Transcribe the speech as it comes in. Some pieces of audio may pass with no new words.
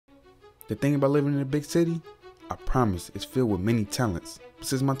The thing about living in a big city, I promise, it's filled with many talents. But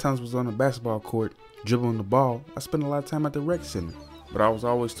since my talents was on the basketball court, dribbling the ball, I spent a lot of time at the rec center. But I was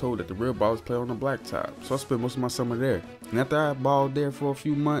always told that the real ballers play on the blacktop, so I spent most of my summer there. And after I balled there for a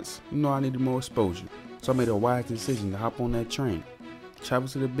few months, I needed more exposure. So I made a wise decision to hop on that train. Travel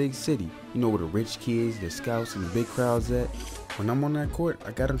to the big city, where the rich kids, the scouts, and the big crowds at. When I'm on that court,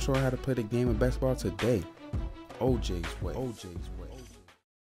 I gotta show how to play the game of basketball today. OJ's way.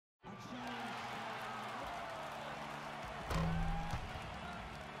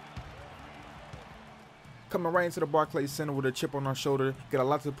 Coming right into the Barclays Center with a chip on our shoulder, got a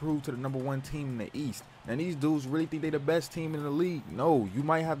lot to prove to the #1 team in the East. And these dudes really think they the best team in the league. No, you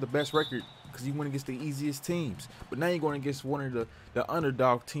might have the best record because you went against the easiest teams. But now you're going against one of the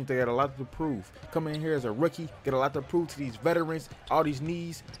underdog teams that got a lot to prove. Coming in here as a rookie, got a lot to prove to these veterans, all these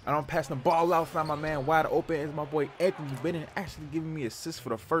knees. And I'm passing the ball out, find my man wide open. It's my boy Anthony Bennett actually giving me assists for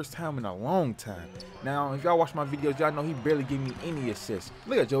the first time in a long time. Now, if y'all watch my videos, y'all know he barely give me any assists.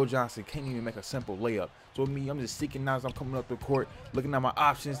 Look at Joe Johnson, can't even make a simple layup. So with me, I'm just seeking out as I'm coming up the court, looking at my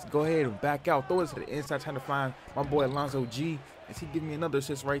options. Go ahead and back out, throw it to the inside, trying to find my boy Alonzo G, and he give me another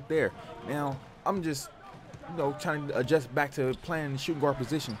assist right there. Now, I'm just, trying to adjust back to playing the shooting guard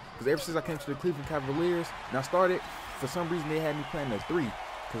position. Because ever since I came to the Cleveland Cavaliers, and I started, for some reason they had me playing the 3,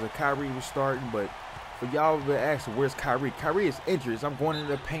 because Kyrie was starting. But for y'all to ask, where's Kyrie? Kyrie is injured. I'm going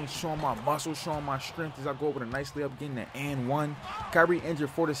into the paint, showing my muscles, showing my strength as I go over the nice layup, getting the and one. Kyrie injured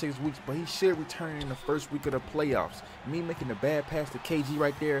 4 to 6 weeks, but he should return in the first week of the playoffs. Me making the bad pass to KG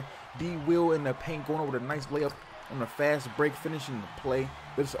right there. D Will in the paint, going over the nice layup on the fast break, finishing the play.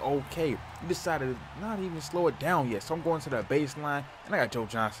 But it's okay. He decided to not even slow it down yet. So I'm going to the baseline, and I got Joe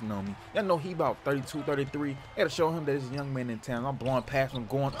Johnson on me. Y'all know he about 32, 33. I got to show him that he's a young man in town. I'm blowing past him,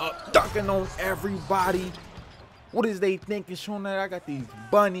 going up, dunking on everybody. What is they thinking? Showing that I got these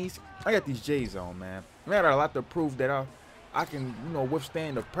bunnies. I got these J's on, man. I got a lot to prove that I can,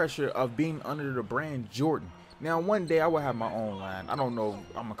 withstand the pressure of being under the brand Jordan. Now, one day I will have my own line. I don't know.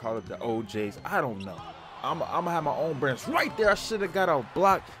 I'm going to call it the OJs. I don't know. I'm going to have my own brands. Right there, I should have got a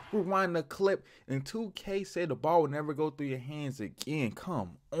block. Rewind the clip. And 2K said the ball would never go through your hands again.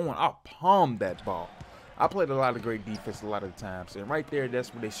 Come on. I palmed that ball. I played a lot of great defense a lot of times. And right there,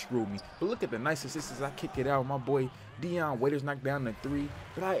 that's where they screwed me. But look at the nice assists as I kick it out. My boy Dion Waiters knocked down the 3.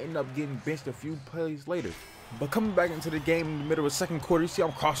 But I ended up getting benched a few plays later. But coming back into the game in the middle of the second quarter, you see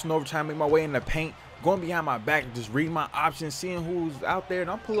I'm crossing over, trying to make my way in the paint, going behind my back, just reading my options, seeing who's out there, and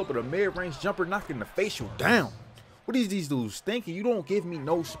I'm pull up with a mid-range jumper, knocking the facial down. What is these dudes thinking? You don't give me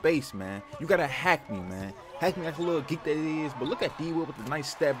no space, man. You gotta hack me, man. Hack me like a little geek that it is. But look at D-Will with the nice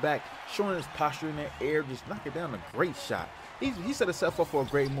step back, showing his posture in the air, just knocking down a great shot. He set himself up for a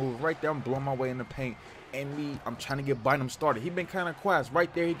great move. Right there, I'm blowing my way in the paint. And I'm trying to get Bynum started. He been kind of quiet.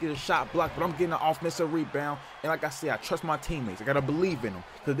 Right there, he get a shot blocked, but I'm getting an offensive rebound. And like I said, I trust my teammates. I got to believe in them.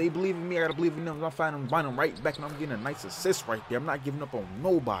 Because they believe in me, I got to believe in them. I'm finding Bynum right back, and I'm getting a nice assist right there. I'm not giving up on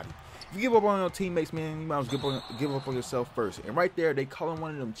nobody. If you give up on your teammates, man, you might as well give up on yourself first. And right there, they calling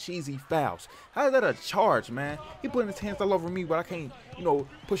one of them cheesy fouls. How is that a charge, man? He putting his hands all over me, but I can't,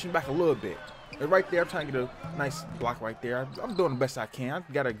 push him back a little bit. And right there, I'm trying to get a nice block right there. I'm doing the best I can.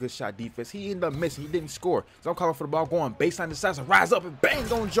 I got a good shot defense. He ended up missing. He didn't score. So I'm calling for the ball, going baseline to side, so rise up and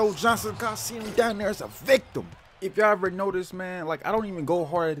bang on Joe Johnson. God, see him down there as a victim. If y'all ever noticed, man, like I don't even go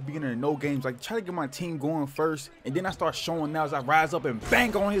hard at the beginning of no games. Like try to get my team going first, and then I start showing now as I rise up and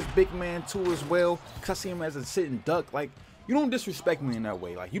bang on his big man too as well. Cause I see him as a sitting duck. Like you don't disrespect me in that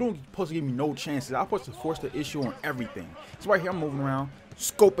way. Like you don't supposed to give me no chances. I'm supposed to force the issue on everything. So right here I'm moving around,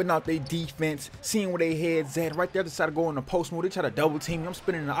 scoping out their defense, seeing where their heads at. Right there, I decided to go in the post mode. They try to double team me. I'm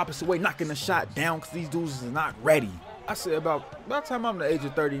spinning the opposite way, knocking the shot down because these dudes is not ready. I said about the time I'm the age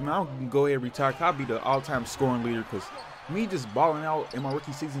of 30, man, I can go ahead and retire. I'll be the all-time scoring leader because me just balling out in my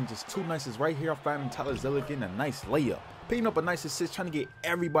rookie season, just too nice is right here. I'm finding Tyler Zeller getting a nice layup, picking up a nice assist, trying to get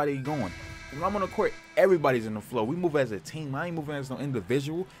everybody going. When I'm on the court, everybody's in the flow. We move as a team. I ain't moving as no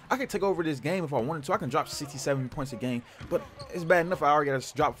individual. I can take over this game if I wanted to. I can drop 67 points a game, but it's bad enough I already got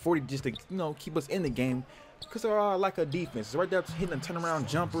to drop 40 just to keep us in the game. Because I like a defense. It's right there hitting a turnaround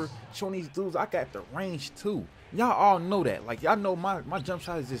jumper, showing these dudes I got the range too. Y'all all know that. Like y'all know my jump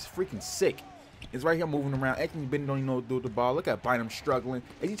shot is just freaking sick. It's right here moving around. Anthony Bennett don't even know what to do with the ball. Look at Bynum struggling.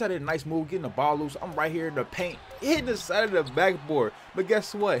 As he tried to hit a nice move, getting the ball loose. I'm right here in the paint, hitting the side of the backboard. But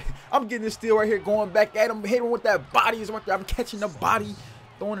guess what? I'm getting this steal right here, going back at him, hitting with that body. Is right there. I'm catching the body,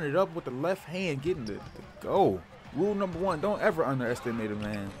 throwing it up with the left hand, getting the goal. Rule number 1, don't ever underestimate a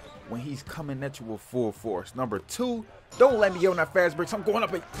man when he's coming at you with full force. Number 2, don't let me get on that fast break. So I'm going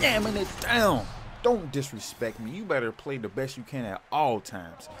up and jamming it down. Don't disrespect me. You better play the best you can at all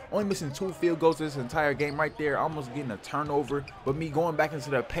times. Only missing 2 field goals this entire game right there. Almost getting a turnover. But me going back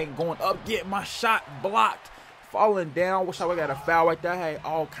into the paint, going up, getting my shot blocked. Falling down. Wish I would have got a foul right there. I had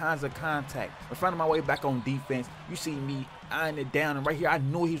all kinds of contact. But finding my way back on defense, you see me eyeing it down. And right here, I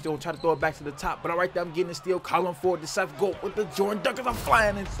knew he was going to try to throw it back to the top. But right there, I'm getting it still. Calling for it. Decide to go with the Jordan Duckers. I'm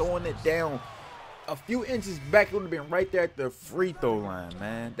flying and throwing it down. A few inches back, it would have been right there at the free throw line,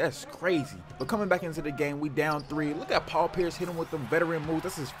 man. That's crazy. But coming back into the game, we down 3. Look at Paul Pierce hitting with them veteran moves.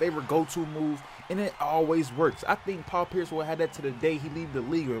 That's his favorite go-to move, and it always works. I think Paul Pierce will have that to the day he leaves the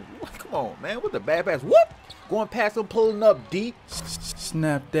league. Come on, man. With the bad pass. Whoop! Going past him, pulling up deep.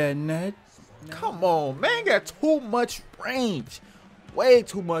 Snap that net. Come on, man. Got too much range. Way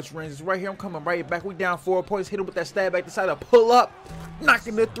too much range. It's right here. I'm coming right back. We down 4 points. Hit him with that stab back. Decide to pull up.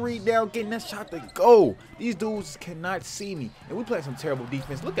 Knocking the 3 down. Getting that shot to go. These dudes cannot see me. And we playing some terrible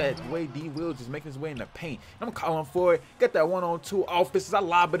defense. Look at the way D. Will just making his way in the paint. I'm calling for it. Got that 1-on-2 offenses. I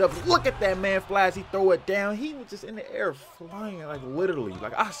lob it up. Look at that man flies. He throw it down. He was just in the air flying like literally.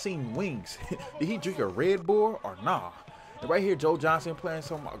 Like I seen wings. Did he drink a Red Bull or nah? And right here, Joe Johnson playing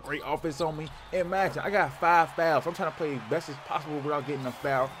some great offense on me. Imagine, I got 5 fouls. I'm trying to play best as possible without getting a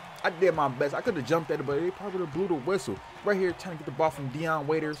foul. I did my best. I could have jumped at it, but it probably would have blew the whistle. Right here, trying to get the ball from Dion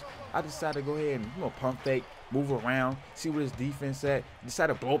Waiters. I decided to go ahead and pump fake, move around, see where his defense at.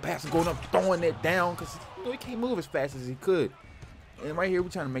 Decided to blow past and going up, throwing it down because he can't move as fast as he could. And right here, we're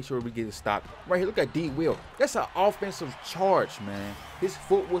trying to make sure we get it stopped. Right here, look at D. Will. That's an offensive charge, man. His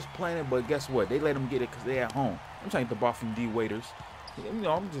foot was planted, but guess what? They let him get it because they're at home. I'm trying to get the ball from D. Waiters.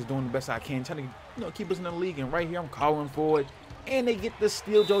 I'm just doing the best I can, trying to keep us in the league. And right here, I'm calling for it. And they get the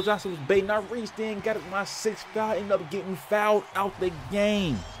steal. Joe Johnson was baiting. I reached in, got it my 6th foul, ended up getting fouled out the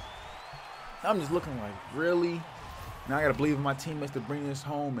game. I'm just looking like, really? Now I got to believe in my teammates to bring this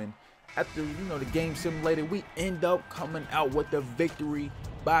home. And after, the game simulated, we end up coming out with the victory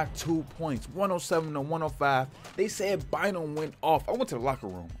by 2 points, 107-105. They said Bynum went off. I went to the locker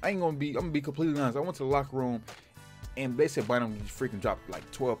room. I'm gonna be completely honest. I went to the locker room, and they said Bynum freaking dropped like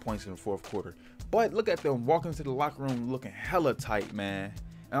 12 points in the 4th quarter. But look at them walking to the locker room looking hella tight, man.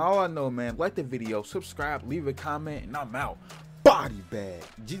 And all I know, man, like the video, subscribe, leave a comment, and I'm out. Body bag.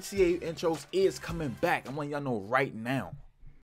 GTA intros is coming back. I'm letting y'all know right now.